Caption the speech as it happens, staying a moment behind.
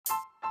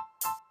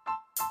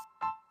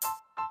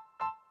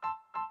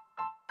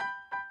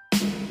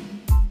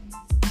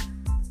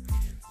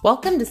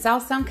Welcome to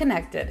South Sound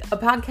Connected, a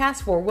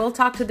podcast where we'll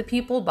talk to the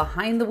people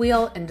behind the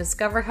wheel and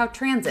discover how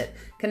transit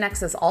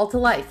connects us all to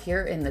life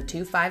here in the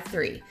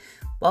 253.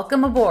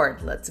 Welcome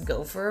aboard. Let's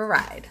go for a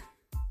ride.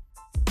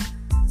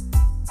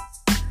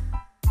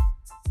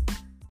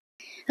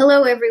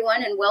 Hello,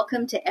 everyone, and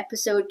welcome to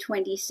episode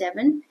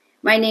 27.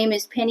 My name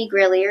is Penny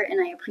Grelier, and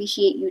I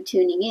appreciate you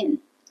tuning in.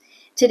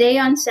 Today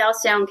on South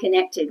Sound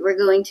Connected, we're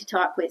going to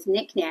talk with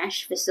Nick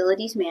Nash,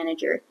 Facilities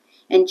Manager,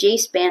 and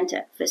Jace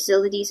Banta,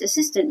 Facilities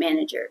Assistant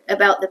Manager,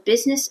 about the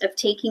business of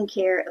taking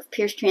care of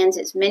Pierce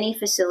Transit's many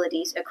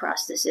facilities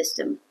across the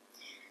system.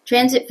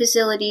 Transit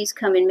facilities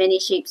come in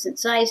many shapes and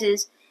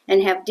sizes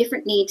and have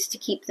different needs to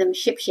keep them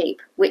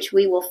shipshape, which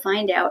we will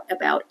find out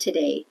about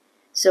today.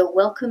 So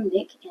welcome,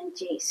 Nick and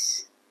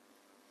Jace.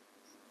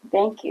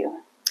 Thank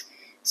you.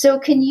 So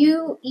can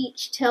you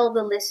each tell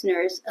the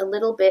listeners a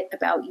little bit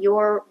about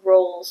your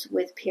roles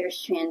with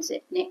Pierce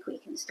Transit? Nick, we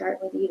can start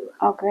with you.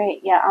 Oh,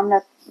 great. Yeah, I'm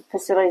the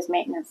facilities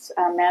maintenance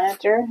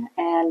manager,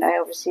 and I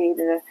oversee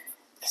the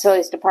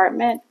facilities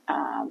department,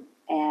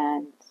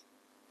 and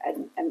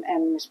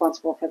I'm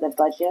responsible for the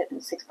budget,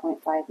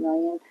 $6.5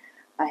 million.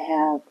 I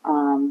have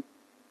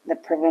the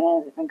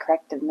preventative and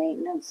corrective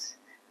maintenance.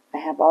 I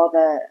have all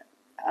the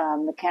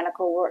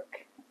mechanical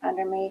work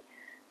under me.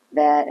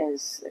 That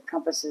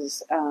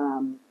encompasses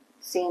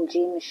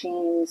CNG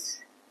machines,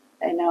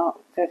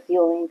 for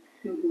fueling,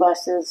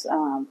 buses,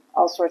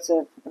 all sorts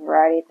of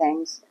variety of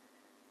things.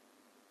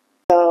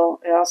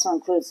 So it also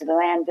includes the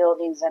land,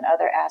 buildings, and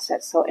other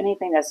assets. So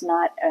anything that's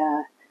not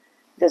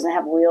doesn't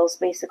have wheels,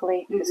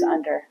 basically, is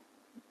under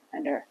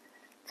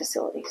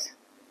facilities.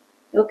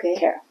 Okay.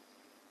 Care.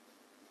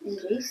 And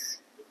Jace?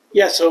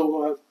 Yeah.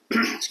 So,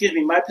 excuse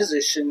me. My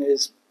position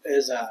is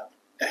a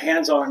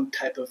hands-on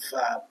type of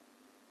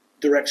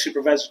direct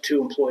supervisor to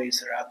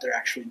employees that are out there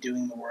actually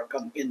doing the work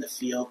in the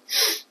field,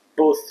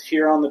 both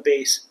here on the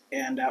base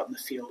and out in the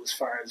field as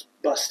far as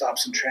bus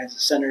stops and transit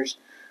centers,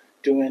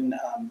 doing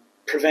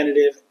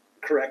preventative,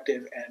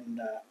 corrective, and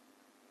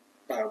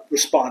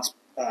response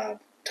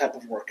type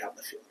of work out in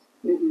the field.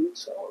 Mm-hmm.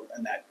 So,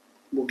 and that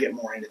we'll get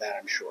more into that,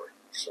 I'm sure.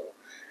 So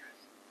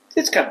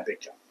it's kind of a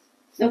big job.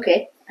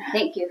 Okay,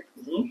 thank you.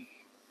 Mm-hmm.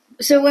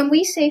 So when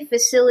we say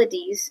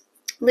facilities,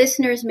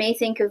 listeners may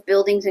think of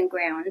buildings and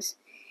grounds.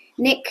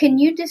 Nick, can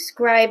you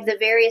describe the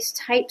various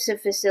types of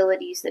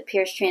facilities that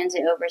Pierce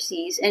Transit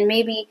oversees, and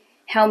maybe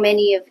how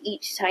many of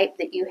each type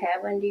that you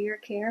have under your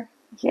care?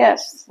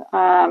 Yes.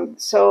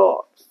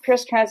 So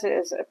Pierce Transit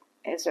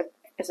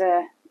is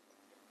a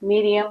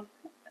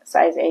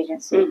medium-sized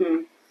agency.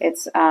 Mm-hmm.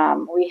 It's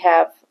we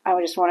have. I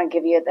just want to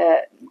give you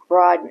the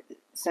broad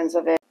sense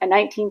of it.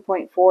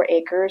 19.4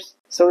 acres.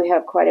 So we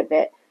have quite a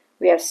bit.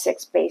 We have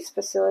 6 base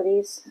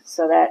facilities.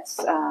 So that's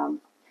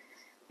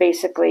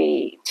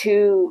basically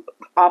 2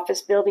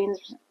 office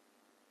buildings,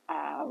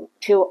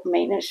 2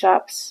 maintenance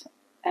shops,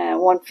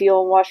 1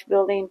 fuel and wash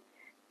building,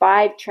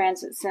 5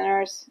 transit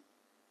centers,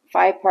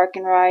 5 park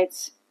and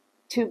rides,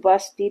 2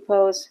 bus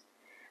depots.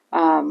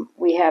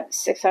 We have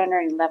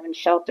 611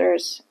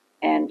 shelters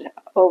and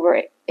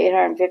over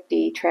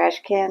 850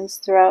 trash cans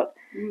throughout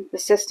the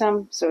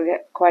system. So we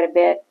got quite a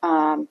bit.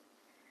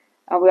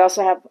 We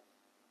also have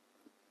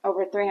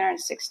over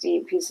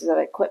 360 pieces of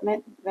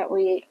equipment that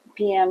we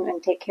PM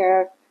and take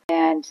care of,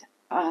 and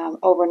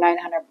over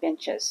 900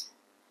 benches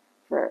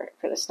for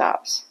the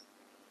stops.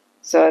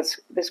 So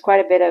there's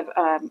quite a bit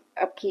of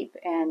upkeep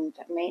and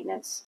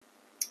maintenance.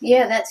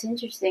 Yeah, that's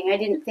interesting. I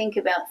didn't think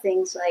about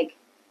things like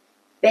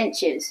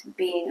benches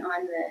being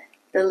on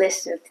the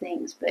list of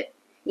things, but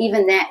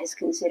even that is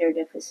considered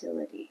a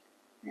facility.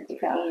 That's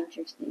pretty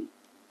interesting.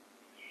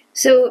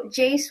 So,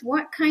 Jace,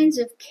 what kinds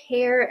of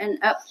care and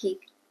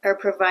upkeep are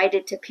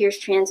provided to Pierce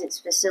Transit's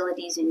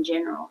facilities in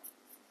general?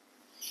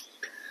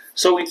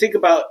 So we think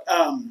about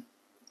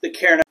the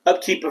care and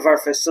upkeep of our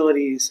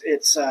facilities.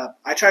 It's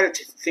I try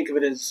to think of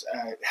it as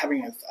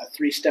having a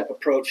 3-step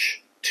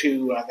approach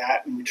to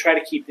that, and we try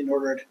to keep, in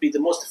order to be the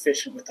most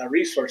efficient with our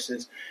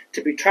resources,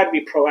 try to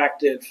be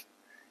proactive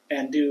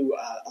and do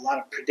a lot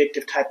of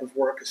predictive type of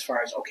work as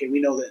far as, okay,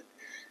 we know that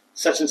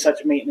such and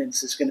such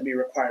maintenance is going to be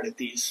required at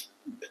these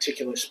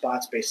particular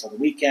spots based on the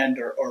weekend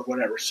or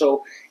whatever.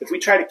 So if we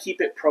try to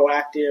keep it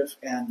proactive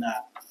and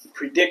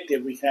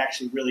predictive, we can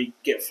actually really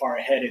get far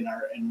ahead in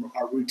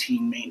our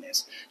routine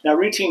maintenance. Now,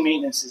 routine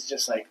maintenance is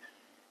just like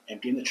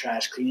emptying the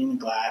trash, cleaning the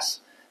glass,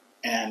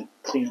 and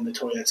cleaning the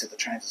toilets at the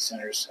transit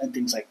centers and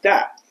things like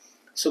that.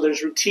 So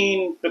there's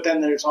routine, but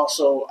then there's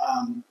also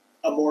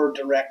a more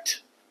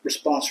direct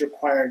response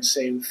required,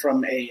 say,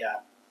 from a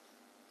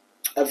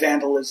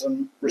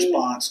vandalism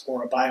response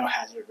or a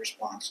biohazard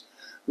response.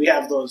 We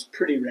have those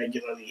pretty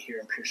regularly here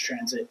in Pierce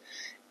Transit,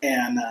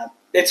 and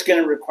it's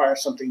going to require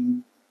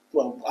something.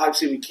 Well,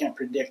 obviously we can't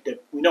predict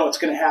it. We know it's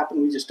going to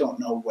happen, we just don't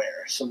know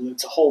where. So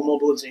it's a whole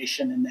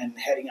mobilization and then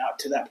heading out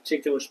to that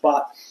particular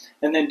spot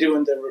and then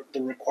doing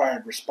the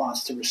required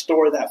response to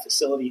restore that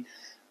facility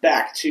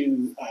back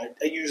to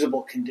a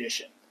usable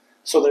condition.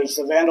 So there's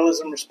the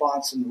vandalism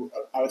response, and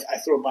I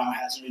throw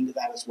biohazard into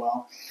that as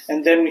well.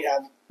 And then we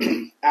have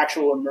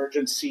actual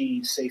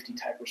emergency safety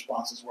type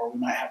responses where we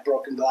might have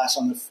broken glass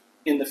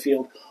in the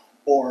field,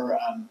 or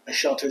a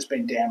shelter's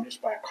been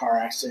damaged by a car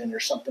accident or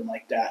something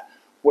like that,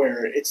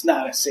 where it's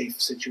not a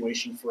safe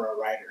situation for our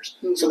riders.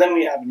 Mm-hmm. So then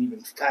we have an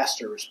even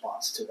faster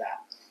response to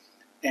that.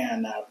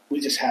 And we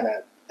just had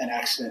an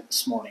accident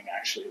this morning,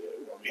 actually,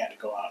 where we had to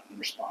go out and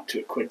respond to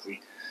it quickly.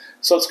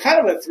 So it's kind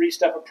of a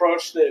three-step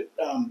approach that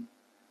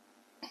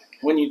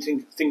when you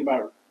think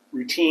about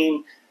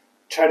routine,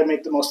 try to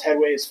make the most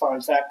headway as far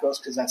as that goes,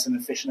 because that's an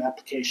efficient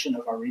application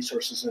of our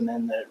resources. And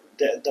then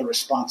the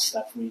response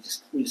stuff, we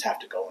just have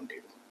to go and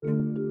do.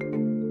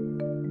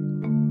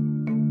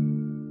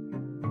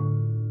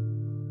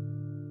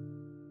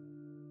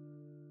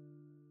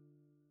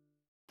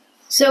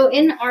 So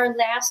in our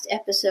last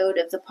episode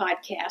of the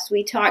podcast,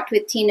 we talked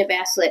with Tina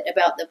Bassett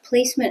about the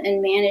placement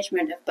and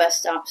management of bus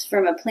stops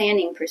from a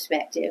planning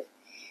perspective.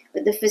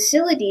 But the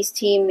facilities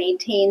team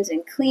maintains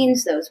and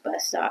cleans those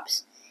bus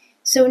stops.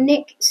 So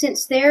Nick,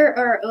 since there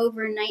are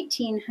over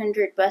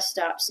 1,900 bus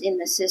stops in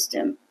the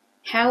system,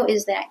 how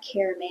is that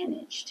care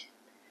managed?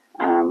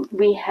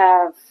 We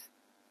have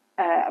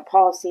a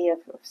policy of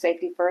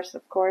safety first,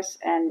 of course,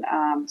 and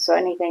so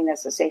anything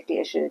that's a safety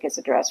issue gets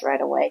addressed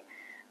right away.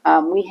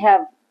 We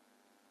have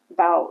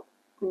about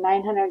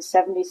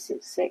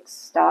 976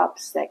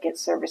 stops that get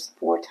serviced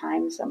 4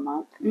 times a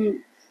month.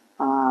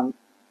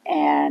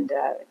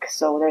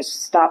 So there's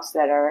stops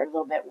that are a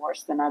little bit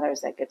worse than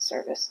others that get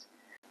serviced.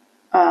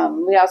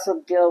 We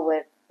also deal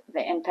with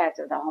the impact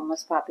of the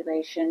homeless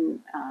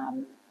population.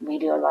 We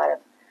do a lot of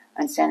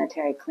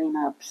unsanitary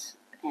cleanups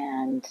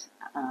and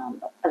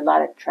a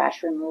lot of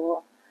trash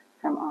removal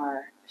from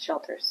our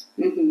shelters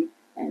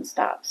and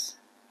stops.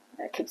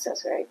 That keeps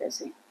us very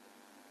busy.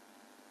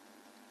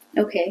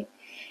 Okay.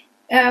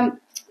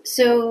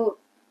 So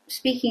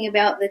speaking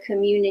about the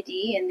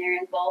community and their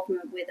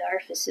involvement with our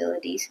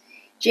facilities,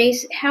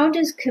 Jace, how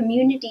does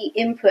community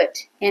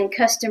input and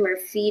customer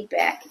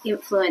feedback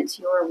influence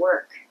your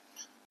work?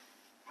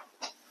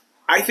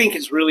 I think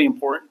it's really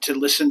important to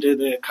listen to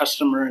the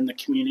customer and the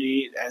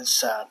community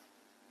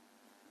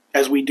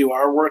as we do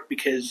our work,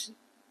 because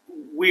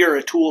we are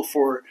a tool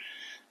for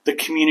the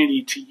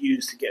community to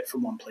use to get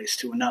from one place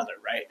to another,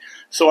 right?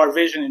 So our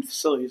vision in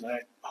facilities,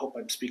 I hope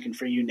I'm speaking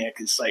for you, Nick,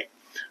 is like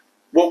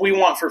what we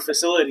want for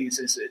facilities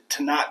is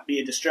to not be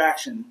a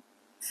distraction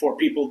for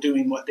people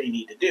doing what they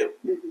need to do,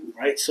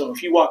 right? So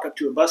if you walk up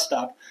to a bus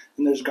stop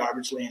and there's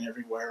garbage laying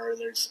everywhere, or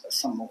there's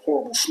some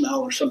horrible smell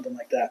or something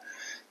like that,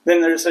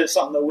 then there's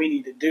something that we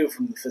need to do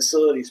from the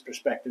facilities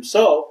perspective.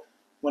 So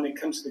when it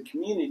comes to the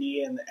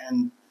community and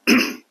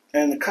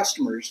and the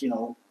customers,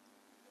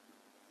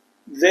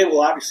 they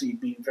will obviously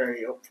be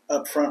very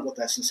upfront with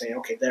us and say,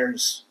 okay,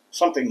 there's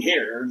something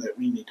here that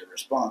we need to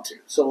respond to.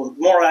 So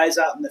the more eyes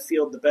out in the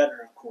field, the better,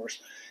 of course,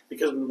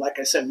 because like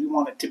I said, we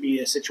want it to be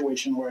a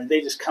situation where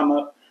they just come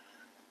up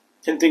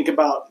and think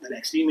about the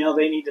next email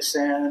they need to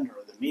send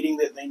or the meeting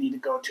that they need to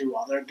go to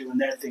while they're doing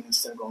their thing,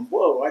 instead of going,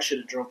 whoa, I should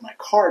have drove my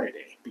car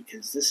today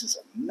because this is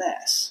a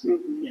mess.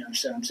 You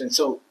understand what I'm saying?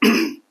 So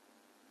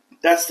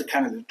that's the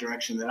kind of the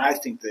direction that I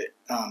think that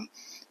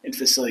in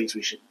facilities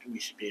we should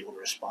be able to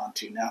respond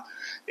to. Now,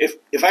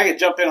 if I could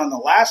jump in on the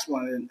last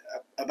one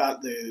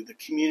about the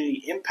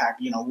community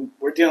impact,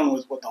 we're dealing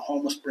with what the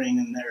homeless bring,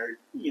 and they're,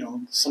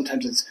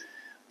 sometimes it's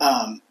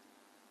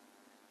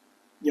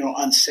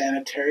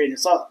unsanitary, and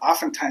it's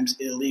oftentimes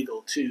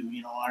illegal too.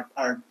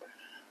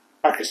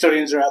 Our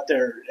custodians are out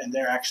there and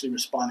they're actually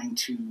responding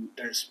to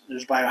there's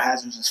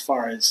biohazards as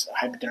far as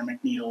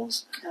hypodermic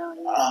needles.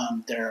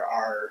 There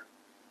are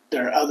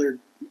other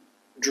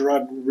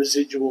drug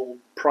residual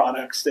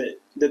products that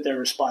they're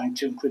responding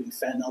to, including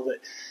fentanyl,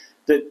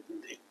 that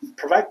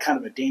provide kind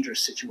of a dangerous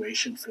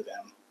situation for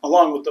them,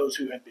 along with those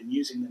who have been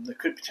using them that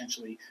could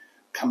potentially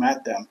come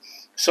at them.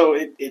 So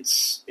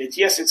it's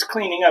yes, it's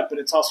cleaning up, but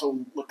it's also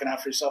looking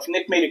out for yourself.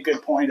 Nick made a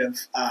good point of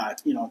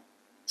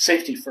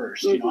safety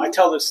first. I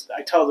tell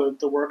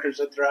the workers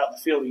that they're out in the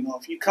field,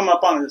 if you come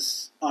up on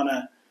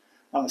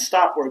a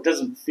stop where it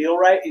doesn't feel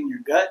right in your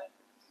gut,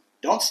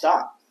 don't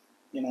stop.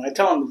 I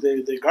tell them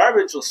the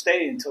garbage will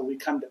stay until we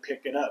come to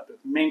pick it up.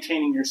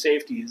 Maintaining your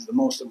safety is the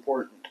most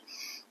important.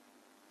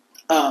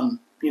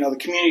 The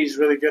community is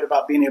really good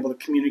about being able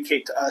to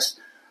communicate to us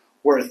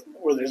where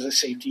there's a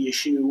safety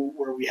issue,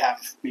 where we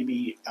have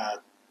maybe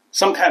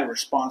some kind of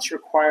response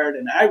required.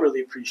 And I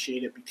really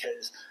appreciate it,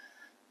 because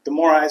the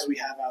more eyes we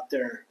have out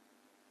there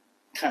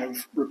kind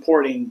of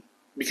reporting,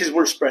 because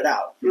we're spread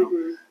out.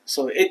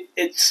 So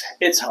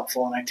it's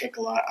helpful, and I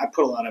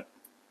put a lot of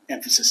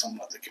emphasis on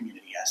what the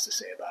community has to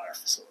say about our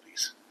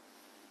facilities.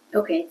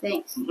 Okay,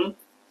 thanks.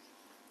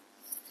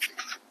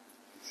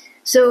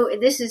 So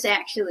this is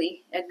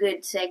actually a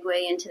good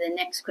segue into the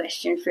next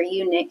question for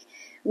you, Nick.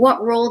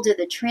 What role do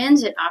the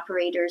transit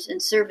operators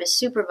and service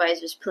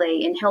supervisors play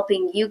in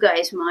helping you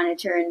guys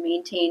monitor and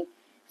maintain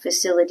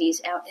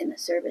facilities out in the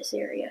service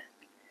area?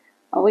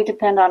 Well, we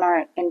depend on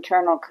our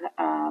internal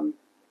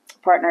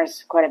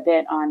partners quite a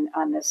bit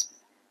on this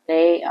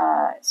They,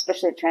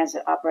 especially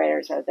transit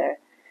operators, are the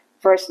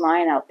first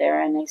line out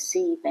there, and they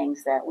see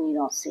things that we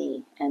don't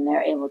see, and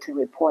they're able to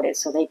report it.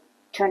 So they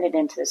turn it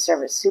into the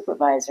service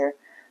supervisor,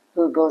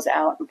 who goes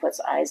out and puts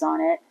eyes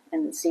on it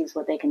and sees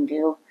what they can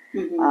do.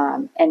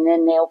 Mm-hmm. And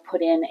then they'll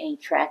put in a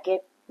track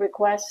it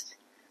request,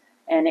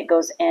 and it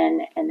goes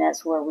in, and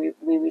that's where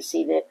we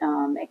receive it.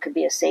 It could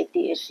be a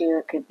safety issue.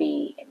 It could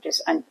be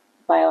just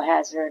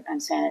biohazard,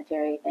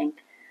 unsanitary thing,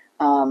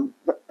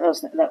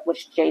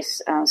 which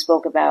Jace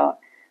spoke about.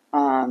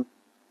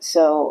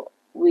 So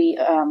we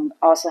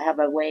also have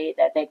a way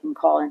that they can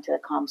call into the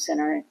comm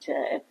center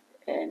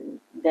and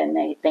then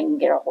they can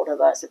get a hold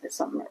of us if it's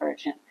something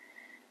urgent.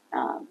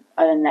 Other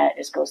than that, it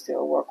just goes through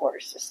a work order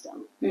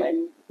system.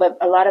 Mm-hmm. But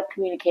a lot of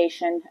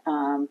communication.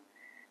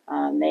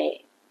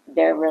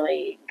 They're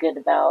really good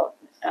about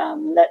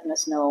letting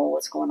us know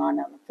what's going on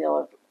the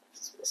field,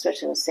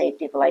 especially with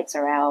safety, if lights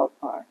are out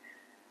or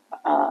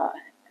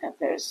if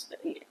there's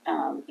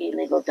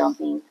illegal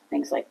dumping,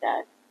 things like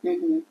that.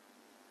 Mm-hmm.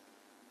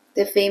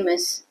 The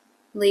famous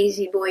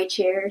lazy boy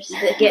chairs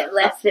that get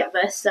left at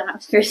bus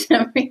stops for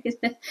some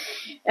reason.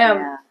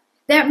 Yeah.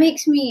 That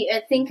makes me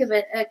think of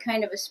a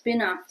kind of a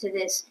spin-off to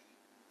this.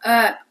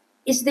 Are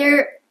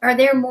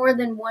there more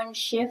than one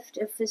shift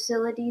of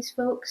facilities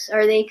folks?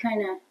 Are they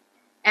kind of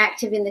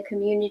active in the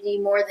community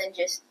more than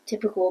just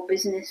typical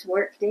business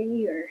work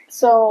day? Or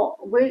so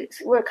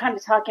we're kind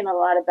of talking a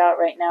lot about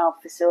right now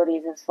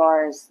facilities as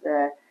far as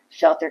the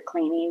shelter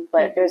cleaning,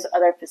 but Mm-hmm. there's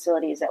other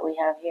facilities that we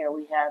have here.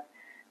 We have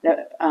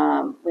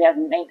we have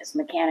maintenance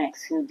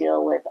mechanics who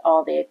deal with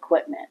all the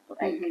equipment.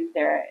 Like Mm-hmm.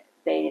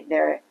 they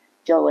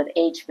deal with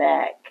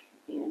HVAC,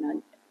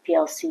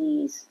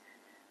 PLCs,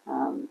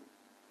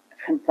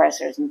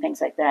 compressors and things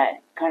like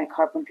that, kind of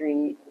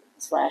carpentry /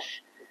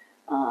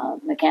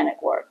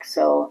 mechanic work.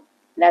 So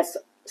that's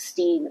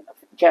Steve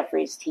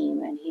Jeffrey's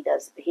team, and he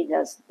does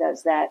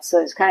that. So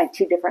it's kind of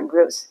two different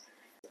groups.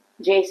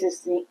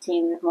 Jace's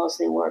team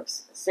mostly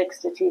works 6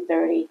 to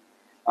 2:30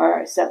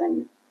 or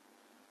 7.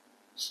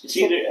 It's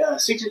either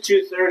 6 to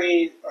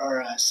 2:30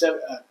 or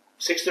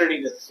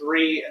 6:30 to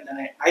 3, and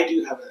then I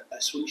do have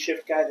a swing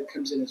shift guy that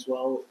comes in as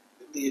well.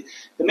 The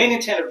main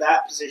intent of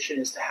that position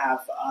is to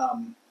have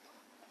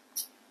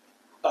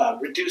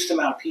reduced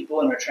amount of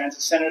people in our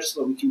transit centers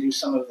so that we can do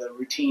some of the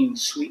routine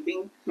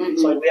sweeping. Mm-hmm.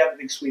 So we have a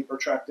big sweeper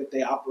truck that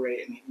they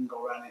operate, and you can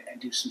go around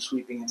and do some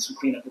sweeping and some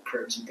cleanup of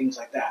curbs and things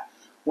like that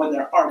when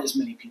there aren't as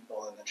many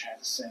people in the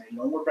transit center.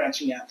 We're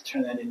branching out to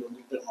turn that into a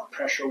little bit more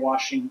pressure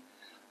washing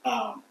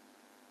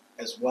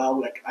as well.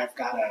 Like I've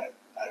got a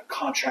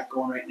contract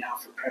going right now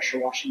for pressure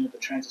washing at the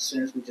transit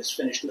centers. We just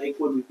finished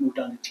Lakewood. We've moved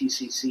on to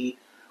TCC,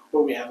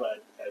 where we have a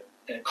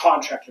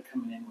contractor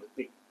coming in with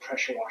big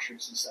pressure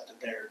washers and stuff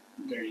that they're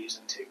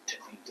using to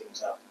clean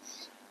things up.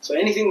 So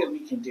anything that we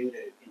can do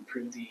to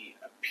improve the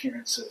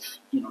appearance of,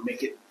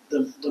 make it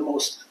the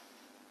most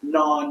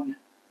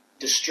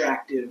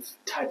non-distractive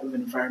type of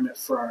environment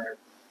for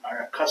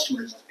our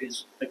customers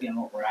is, again,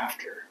 what we're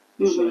after.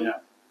 Mm-hmm. So, yeah.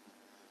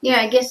 Yeah,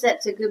 I guess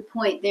that's a good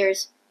point.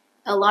 There's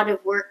a lot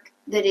of work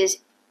that is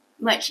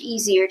much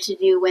easier to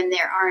do when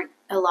there aren't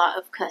a lot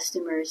of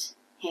customers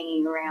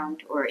hanging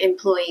around or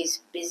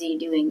employees busy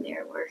doing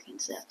their work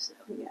and stuff. So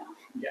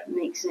Yeah. it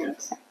makes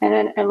sense. And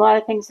then a lot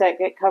of things that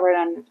get covered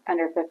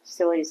under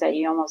facilities that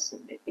you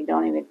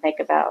don't even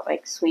think about,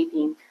 like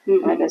sweeping.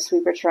 Mm-hmm. Like a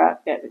sweeper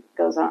truck that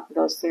goes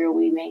through,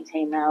 we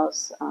maintain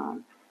those,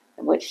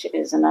 which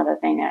is another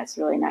thing that's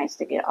really nice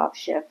to get off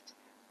shift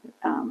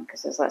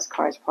because there's less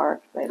cars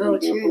parked. But Oh, we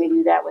true.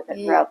 do that with it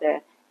Yeah. throughout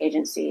the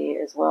agency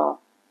as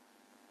well.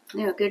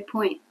 Yeah, good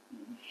point.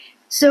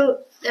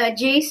 So,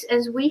 Jace,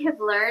 as we have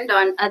learned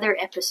on other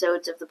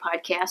episodes of the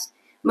podcast,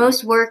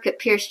 most work at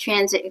Pierce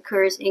Transit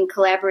occurs in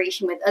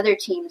collaboration with other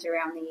teams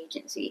around the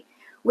agency.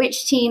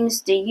 Which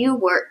teams do you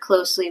work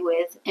closely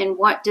with, and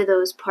what do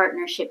those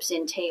partnerships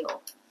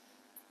entail?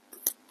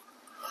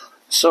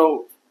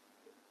 So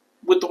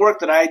with the work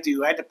that I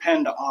do, I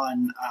depend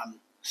on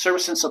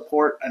service and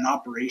support and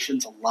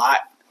operations a lot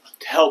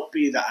to help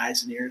be the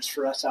eyes and ears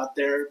for us out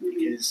there,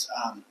 because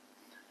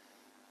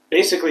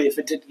basically if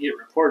it didn't get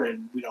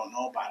reported, we don't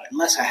know about it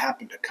unless I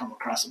happen to come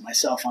across it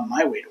myself on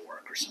my way to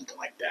work or something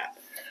like that.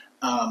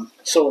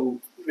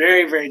 So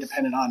very, very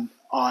dependent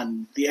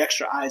on the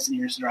extra eyes and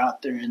ears that are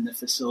out there in the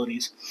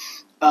facilities.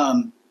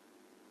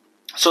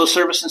 So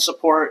service and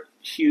support,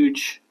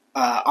 huge.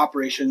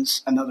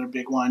 Operations, another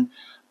big one.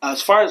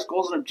 As far as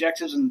goals and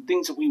objectives and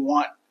things that we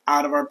want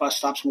out of our bus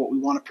stops and what we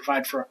want to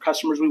provide for our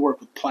customers, we work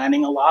with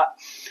planning a lot.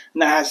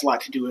 And that has a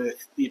lot to do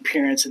with the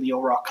appearance and the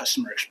overall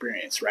customer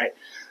experience, right?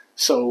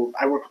 So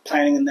I work with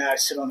planning in that. I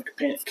sit on the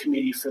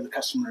committee for the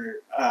customer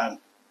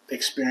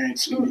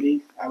experience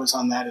committee. I was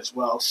on that as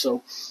well.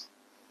 So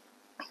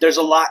there's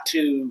a lot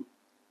to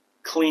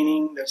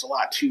cleaning. There's a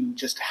lot to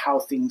just how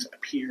things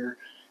appear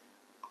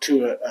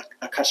to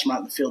a customer out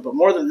in the field. But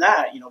more than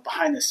that,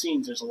 behind the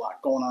scenes, there's a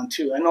lot going on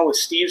too. I know with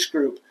Steve's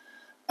group,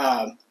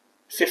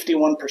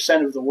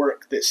 51% of the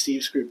work that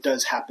Steve's group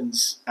does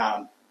happens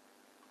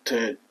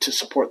to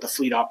support the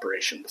fleet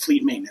operation, the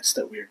fleet maintenance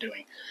that we're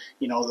doing.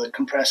 the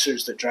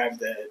compressors that drive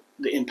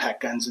the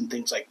impact guns and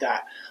things like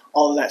that.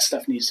 All of that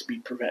stuff needs to be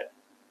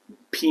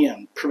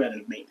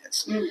preventative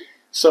maintenance.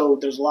 So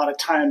there's a lot of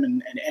time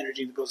and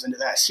energy that goes into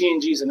that.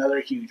 CNG is another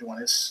huge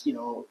one. It's,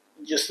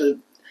 just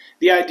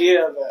the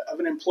idea of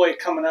an employee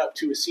coming up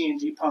to a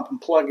CNG pump and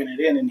plugging it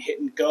in and hit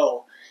and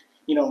go.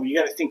 You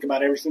got to think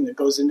about everything that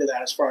goes into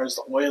that as far as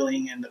the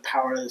oiling and the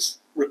power that's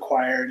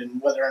required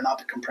and whether or not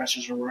the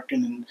compressors are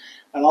working and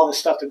all the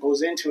stuff that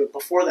goes into it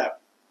before that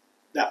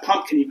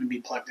pump can even be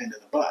plugged into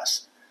the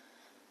bus.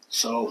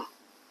 So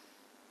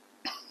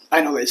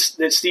I know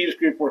that Steve's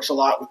group works a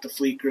lot with the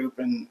fleet group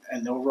and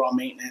the overall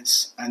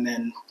maintenance, and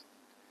then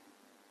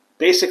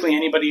basically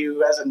anybody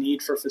who has a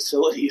need for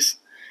facilities.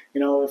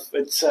 If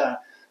it's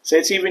say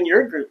it's even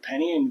your group,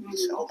 Penny, and you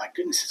say, "Oh my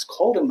goodness, it's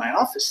cold in my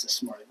office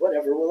this morning.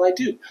 Whatever will I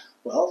do?"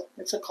 Well,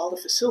 it's a call to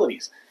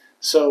facilities.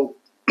 So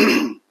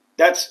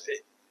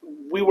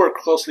we work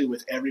closely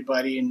with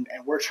everybody, and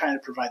we're trying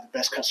to provide the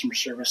best customer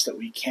service that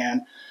we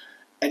can,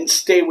 and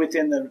stay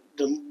within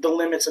the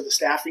limits of the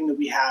staffing that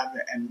we have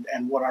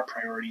and what our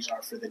priorities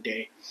are for the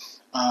day.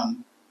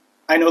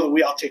 I know that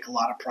we all take a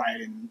lot of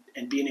pride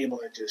in being able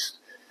to just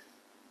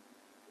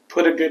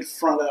put a good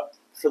front up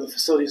for the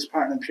facilities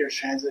department and Pierce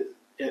Transit,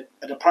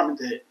 a department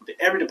that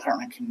every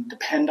department can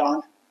depend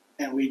on,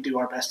 and we do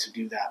our best to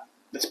do that.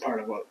 That's part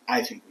of what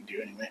I think we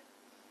do anyway.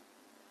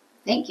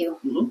 Thank you.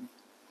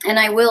 Mm-hmm. And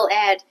I will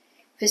add,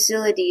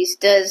 facilities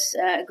does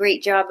a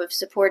great job of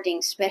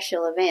supporting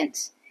special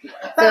events.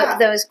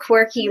 Those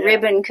quirky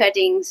ribbon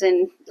cuttings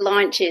and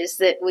launches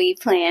that we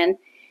plan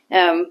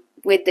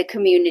with the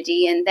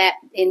community, and that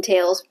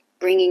entails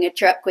bringing a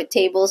truck with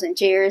tables and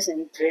chairs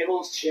and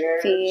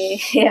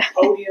chairs, yeah.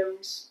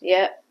 podiums,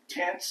 yeah,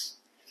 tents.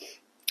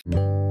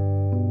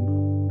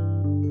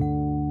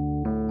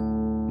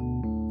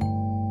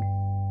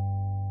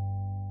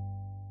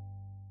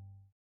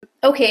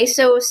 Okay,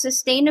 so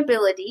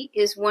sustainability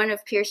is one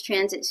of Pierce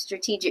Transit's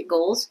strategic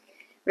goals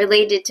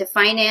related to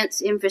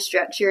finance,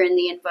 infrastructure, and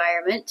the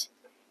environment.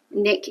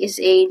 Nick is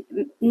a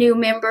new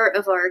member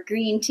of our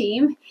green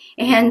team.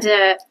 And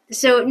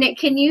so, Nick,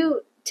 can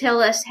you tell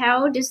us,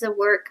 how does the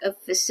work of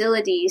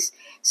facilities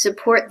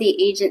support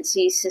the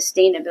agency's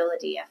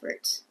sustainability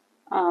efforts?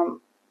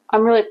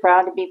 I'm really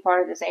proud to be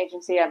part of this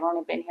agency. I've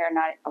only been here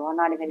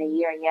not even a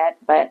year yet,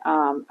 but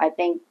I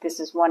think this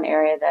is one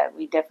area that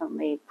we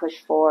definitely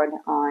push forward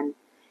on.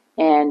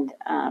 And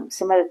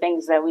some of the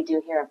things that we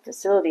do here at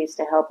facilities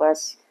to help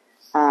us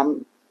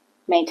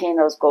maintain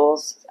those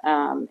goals.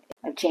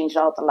 I've changed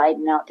all the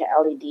lighting out to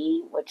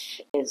LED,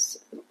 which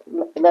is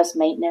less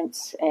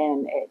maintenance,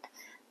 and it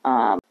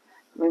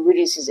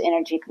reduces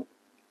energy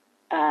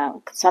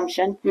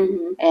consumption.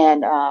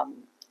 Mm-hmm.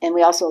 And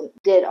we also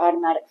did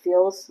automatic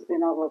fills,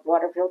 with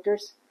water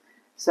filters,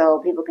 so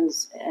people can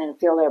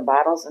fill their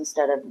bottles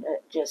instead of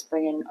just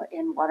bringing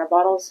in water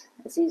bottles.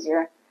 It's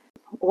easier.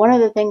 One of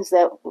the things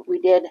that we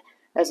did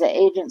as an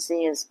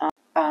agency is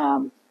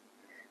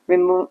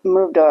removed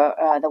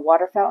the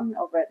water fountain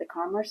over at the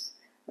Commerce,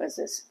 which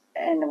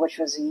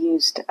was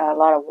used a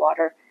lot of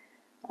water.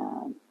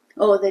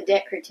 The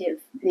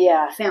decorative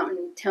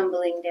fountain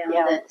tumbling down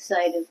the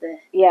side of the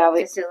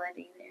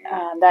facility there.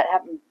 That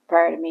happened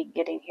prior to me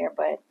getting here,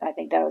 but I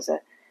think that was a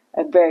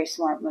very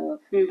smart move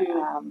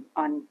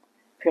on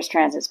Pierce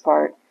Transit's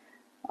part.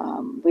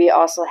 We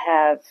also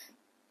have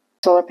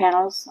solar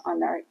panels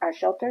on our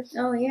shelters.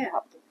 Oh, yeah.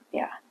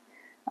 Yeah.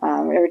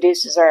 It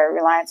reduces our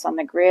reliance on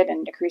the grid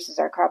and decreases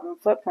our carbon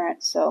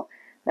footprint, so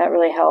that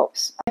really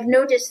helps. I've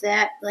noticed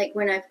that, like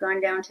when I've gone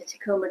down to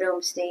Tacoma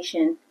Dome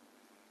Station,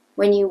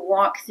 when you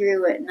walk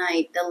through at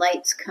night, the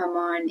lights come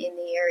on in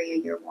the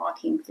area you're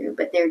walking through,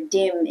 but they're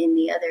dim in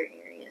the other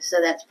areas. So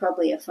that's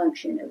probably a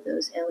function of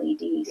those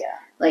LEDs. Yeah.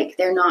 Like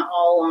they're not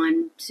all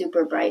on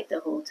super bright the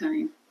whole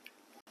time.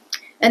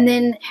 And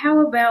then how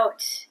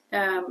about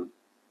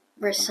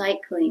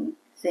recycling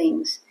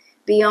things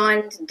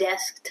beyond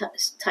desk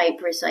type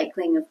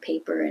recycling of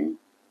paper and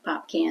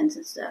pop cans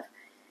and stuff?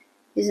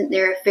 Isn't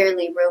there a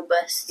fairly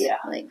robust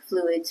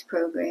fluids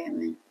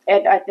program?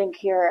 And I think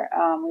here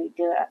we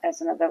do,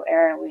 as another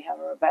area, we have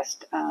a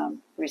robust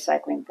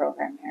recycling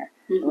program here.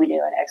 Mm-hmm. We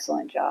do an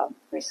excellent job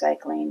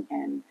recycling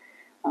and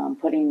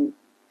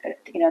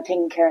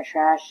taking care of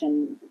trash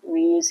and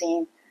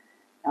reusing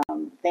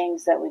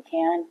things that we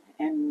can.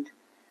 And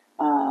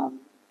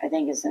I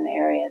think it's an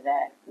area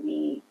that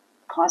we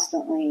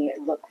constantly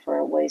look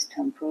for ways to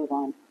improve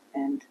on.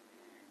 And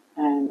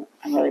I'm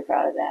really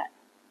proud of that.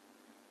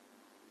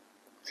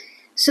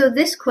 So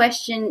this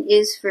question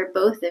is for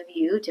both of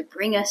you to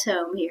bring us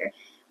home here.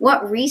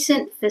 What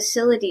recent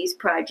facilities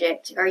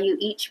project are you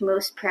each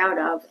most proud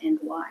of, and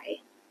why?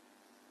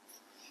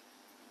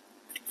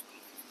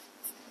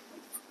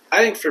 I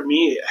think for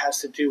me it has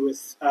to do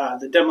with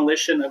the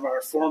demolition of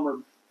our former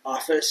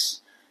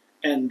office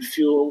and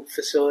fuel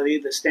facility,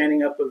 the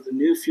standing up of the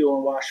new fuel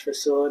and wash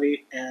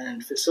facility,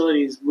 and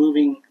facilities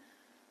moving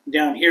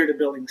down here to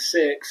Building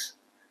 6.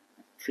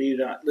 For you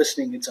not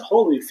listening, it's a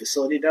whole new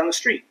facility down the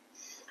street.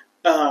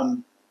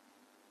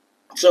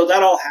 So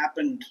that all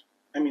happened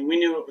I mean, we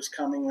knew it was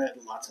coming. We had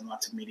lots and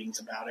lots of meetings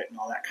about it and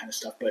all that kind of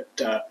stuff.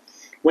 But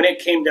when it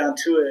came down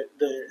to it,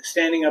 the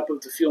standing up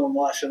of the fuel and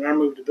wash and our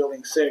move to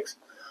Building 6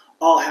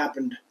 all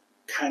happened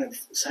kind of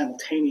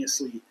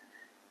simultaneously.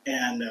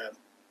 And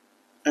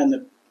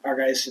our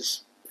guys,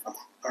 just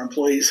our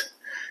employees,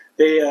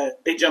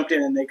 they jumped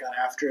in and they got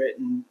after it.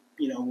 And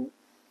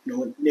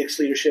Nick's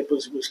leadership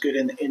was good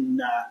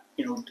in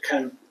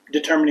kind of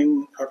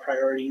determining our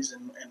priorities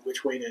and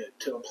which way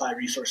to apply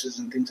resources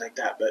and things like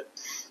that. But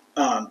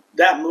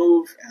that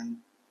move and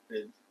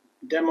the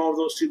demo of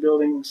those two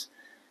buildings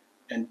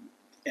and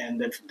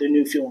the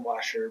new fuel and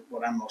wash are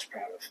what I'm most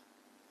proud of.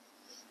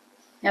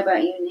 How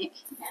about you, Nick?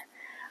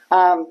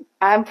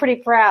 I'm pretty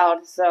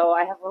proud. So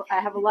I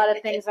have a lot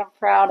of things I'm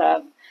proud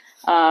of.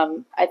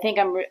 I think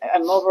I'm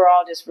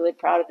overall just really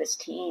proud of this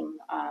team.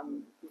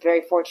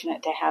 Very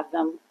fortunate to have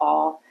them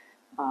all.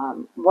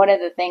 One of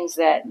the things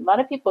that a lot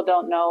of people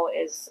don't know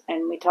is,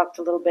 and we talked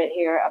a little bit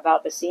here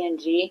about the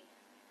CNG.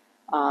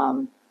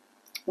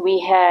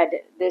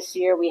 This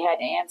year we had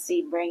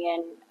ANSI bring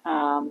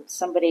in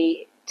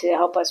somebody to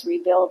help us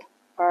rebuild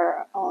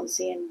our own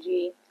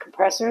CNG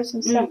compressors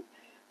and stuff.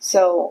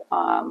 So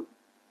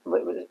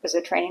it was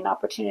a training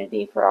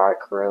opportunity for our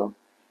crew,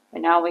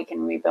 and now we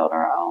can rebuild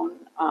our own.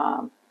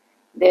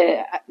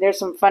 There's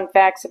some fun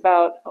facts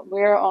about,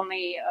 we're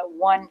only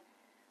one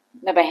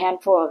of a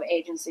handful of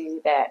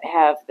agencies that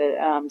have the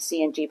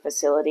CNG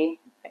facility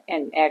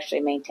and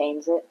actually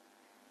maintains it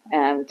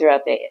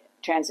throughout the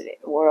transit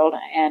world.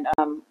 And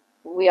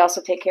we also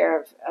take care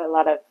of a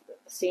lot of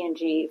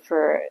CNG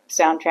for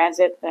Sound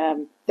Transit.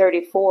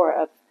 34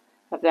 of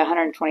the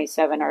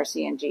 127 are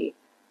CNG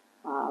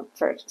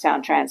for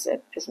Sound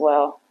Transit as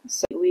well.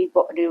 So we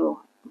do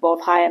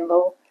both high and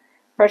low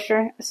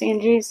pressure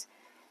CNGs.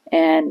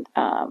 And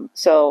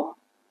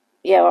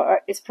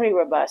it's pretty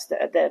robust,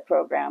 the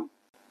program.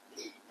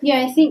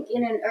 Yeah, I think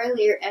in an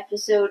earlier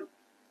episode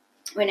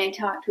when I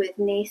talked with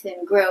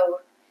Nathan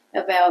Grove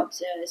about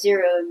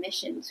zero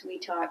emissions, we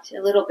talked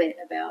a little bit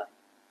about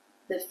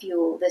the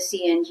fuel, the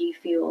CNG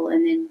fuel,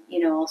 and then,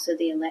 also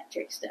the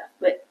electric stuff.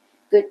 But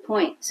good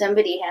point.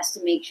 Somebody has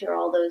to make sure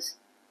all those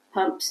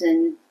pumps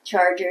and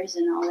chargers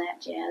and all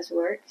that jazz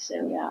work.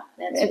 So yeah,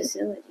 that's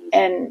facilities.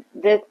 And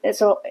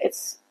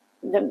it's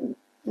the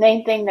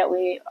main thing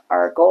that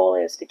our goal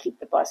is to keep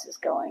the buses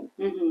going.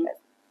 Mm-hmm.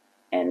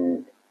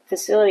 And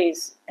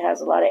facilities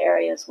has a lot of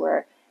areas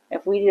where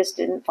if we just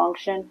didn't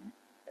function,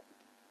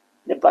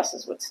 the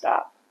buses would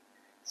stop.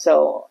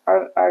 So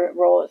our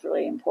role is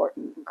really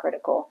important and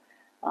critical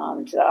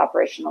to the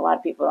operation. A lot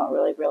of people don't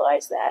really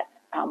realize that,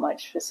 how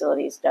much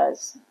facilities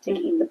does to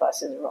keep the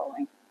buses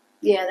rolling.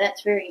 Yeah,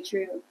 that's very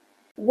true.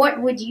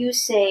 What would you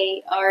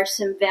say are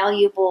some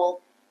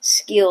valuable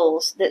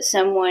skills that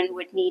someone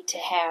would need to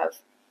have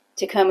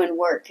to come and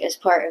work as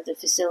part of the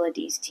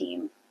facilities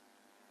team?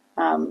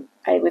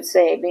 I would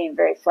say being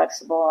very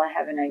flexible and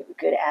having a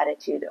good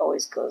attitude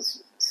always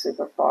goes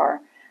super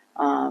far.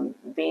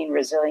 Being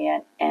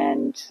resilient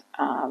and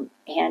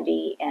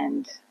handy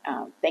and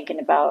thinking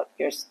about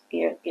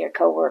your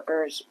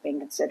coworkers, being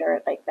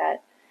considerate like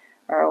that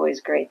are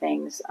always great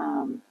things.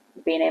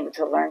 Being able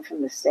to learn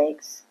from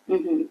mistakes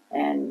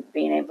and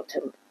being able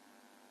to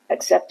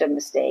accept a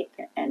mistake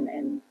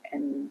and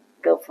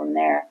go from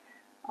there.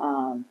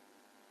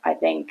 I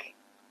think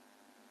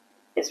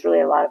it's really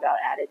a lot about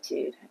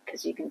attitude,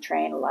 because you can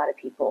train a lot of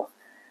people,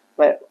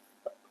 but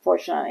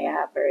fortunately I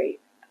have very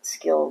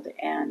skilled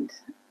and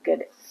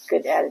good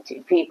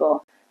attitude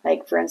people.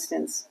 Like, for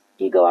instance,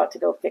 you go out to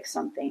go fix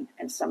something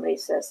and somebody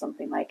says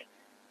something like,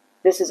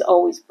 "This is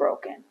always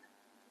broken,"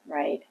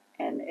 right?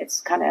 And it's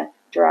kind of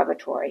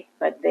derogatory,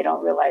 but they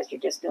don't realize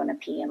you're just doing a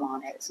PM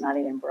on it. It's not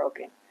even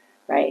broken,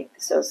 right?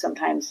 So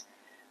sometimes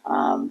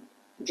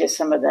just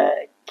some of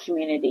the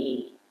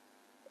community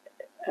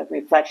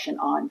reflection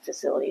on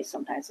facilities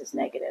sometimes is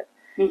negative.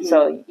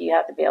 So you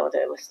have to be able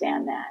to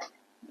withstand that,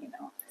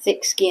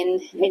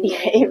 Thick-skinned.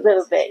 A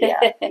little bit,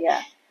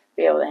 yeah.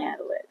 Be able to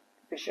handle it,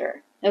 for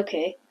sure.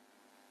 Okay.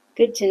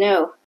 Good to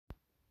know.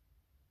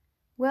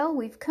 Well,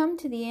 we've come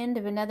to the end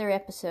of another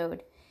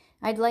episode.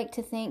 I'd like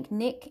to thank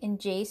Nick and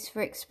Jace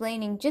for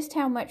explaining just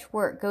how much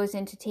work goes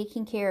into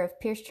taking care of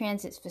Pierce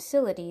Transit's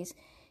facilities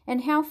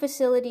and how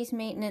facilities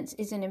maintenance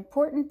is an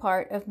important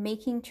part of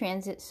making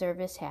transit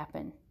service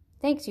happen.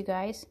 Thanks, you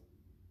guys.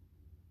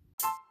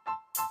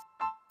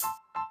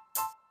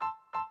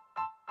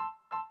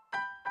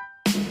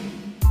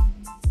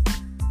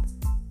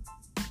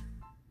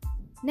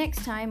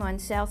 Next time on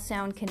South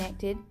Sound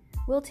Connected,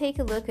 we'll take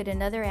a look at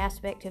another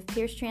aspect of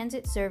Pierce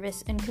Transit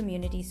service and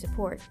community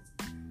support.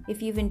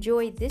 If you've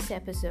enjoyed this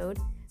episode,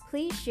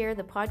 please share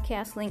the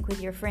podcast link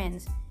with your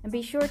friends and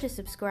be sure to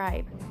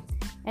subscribe.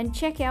 And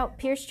check out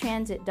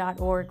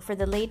piercetransit.org for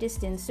the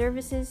latest in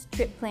services,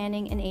 trip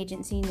planning, and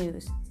agency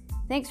news.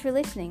 Thanks for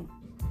listening.